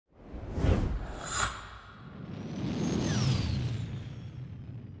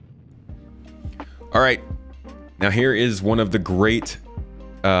All right, now here is one of the great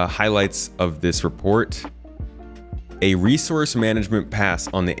highlights of this report. A resource management pass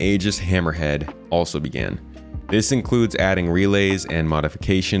on the Aegis Hammerhead also began. This includes adding relays and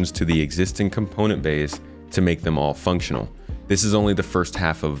modifications to the existing component bays to make them all functional. This is only the first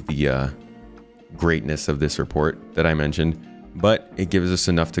half of the greatness of this report that I mentioned, but it gives us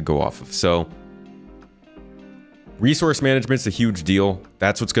enough to go off of. So resource management's a huge deal.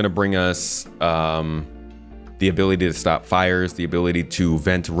 That's what's going to bring us the ability to stop fires, the ability to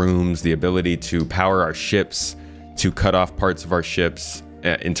vent rooms, the ability to power our ships, to cut off parts of our ships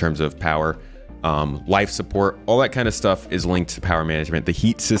in terms of power, life support, all that kind of stuff is linked to power management. The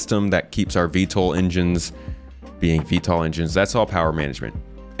heat system that keeps our VTOL engines being VTOL engines, that's all power management.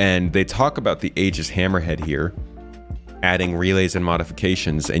 And they talk about the Aegis Hammerhead here, adding relays and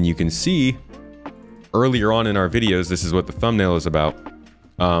modifications. And you can see earlier on in our videos, this is what the thumbnail is about.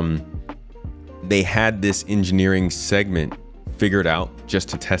 They had this engineering segment figured out just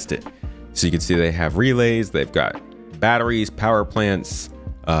to test it. So you can see they have relays, they've got batteries, power plants,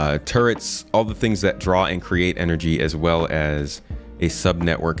 turrets, all the things that draw and create energy, as well as a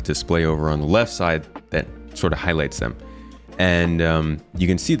sub-network display over on the left side that sort of highlights them. And you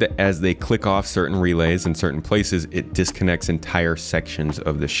can see that as they click off certain relays in certain places, it disconnects entire sections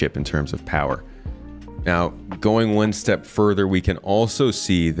of the ship in terms of power. Now, going one step further, we can also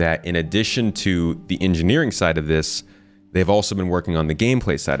see that in addition to the engineering side of this, they've also been working on the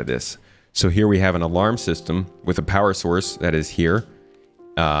gameplay side of this. So here we have an alarm system with a power source that is here,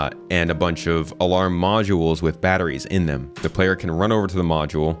 and a bunch of alarm modules with batteries in them. The player can run over to the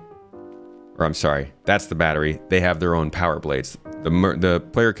module, or I'm sorry, that's the battery. They have their own power blades. The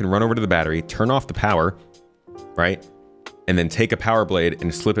player can run over to the battery, turn off the power, right? And then take a power blade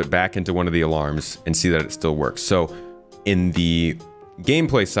and slip it back into one of the alarms and see that it still works. So in the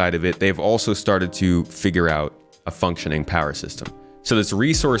gameplay side of it, they've also started to figure out a functioning power system. So this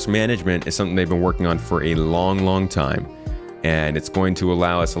resource management is something they've been working on for a long time. And it's going to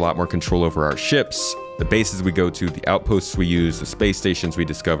allow us a lot more control over our ships, the bases we go to, the outposts we use, the space stations we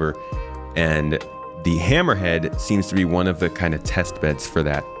discover. And the Hammerhead seems to be one of the kind of test beds for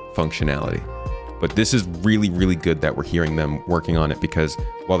that functionality. But this is really good that we're hearing them working on it, because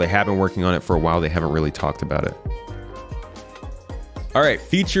while they have been working on it for a while, they haven't really talked about it. All right,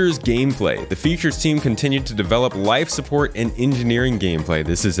 features gameplay. The features team continued to develop life support and engineering gameplay.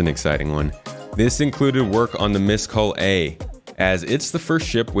 This is an exciting one. This included work on the Mist Hull A, as it's the first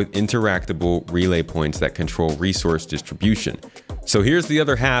ship with interactable relay points that control resource distribution. So here's the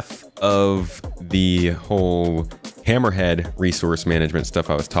other half of the whole Hammerhead resource management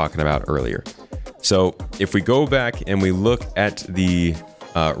stuff I was talking about earlier. So if we go back and we look at the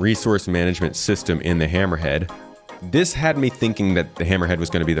resource management system in the Hammerhead, this had me thinking that the Hammerhead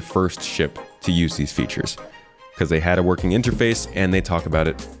was going to be the first ship to use these features, because they had a working interface and they talk about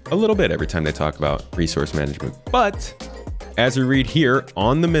it a little bit every time they talk about resource management. But as we read here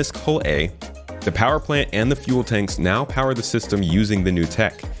on the Mist Hull A, the power plant and the fuel tanks now power the system using the new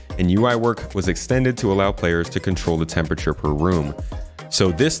tech, and UI work was extended to allow players to control the temperature per room.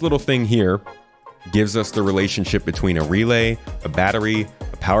 So this little thing here gives us the relationship between a relay, a battery,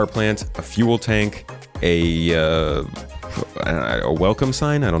 a power plant, a fuel tank, a welcome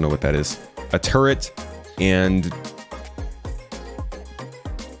sign, I don't know what that is, a turret, and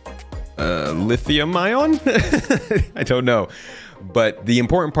lithium ion? I don't know. But the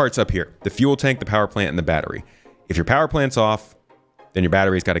important part's up here: the fuel tank, the power plant, and the battery. If your power plant's off, then your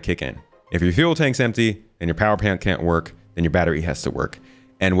battery's got to kick in. If your fuel tank's empty and your power plant can't work, then your battery has to work.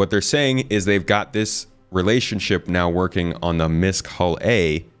 And what they're saying is they've got this relationship now working on the Mist Hull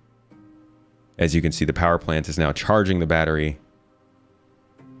A. As you can see, the power plant is now charging the battery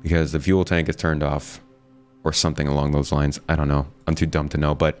because the fuel tank is turned off, or something along those lines. I don't know. I'm too dumb to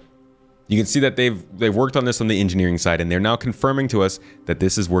know, but you can see that they've worked on this on the engineering side, and they're now confirming to us that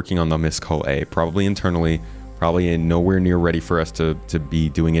this is working on the Mist Hull A, probably internally, probably nowhere near ready for us to be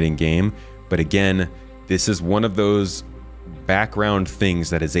doing it in game. But again, this is one of those background things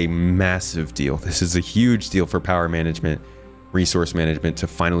that is a massive deal. This is a huge deal for power management, resource management, to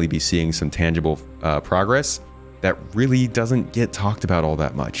finally be seeing some tangible progress that really doesn't get talked about all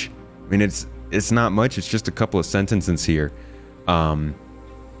that much. I mean, it's not much. It's just a couple of sentences here.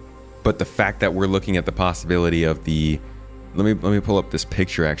 But the fact that we're looking at the possibility of the, let me pull up this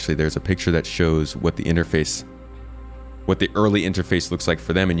picture. Actually, there's a picture that shows what the interface, what the early interface looks like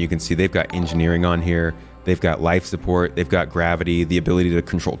for them, and you can see they've got engineering on here. They've got life support, they've got gravity, the ability to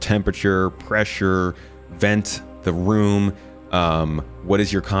control temperature, pressure, vent the room, what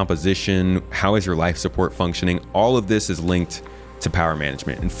is your composition, how is your life support functioning. All of this is linked to power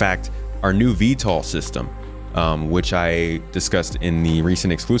management. In fact, Our new VTOL system, which I discussed in the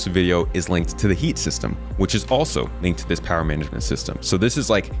recent exclusive video, is linked to the heat system, which is also linked to this power management system. So this is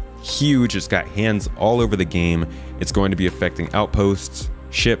like huge. It's got hands all over the game. It's going to be affecting outposts,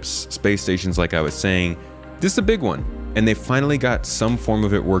 ships, space stations, like I was saying. This is a big one. And they finally got some form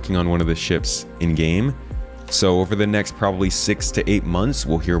of it working on one of the ships in game. So over the next probably 6 to 8 months,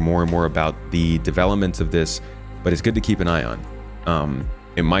 we'll hear more and more about the developments of this, but it's good to keep an eye on.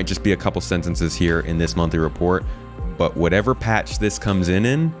 It might just be a couple sentences here in this monthly report, but whatever patch this comes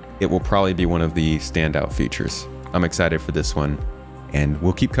in, it will probably be one of the standout features. I'm excited for this one, and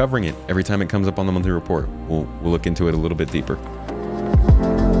we'll keep covering it every time it comes up on the monthly report. We'll look into it a little bit deeper.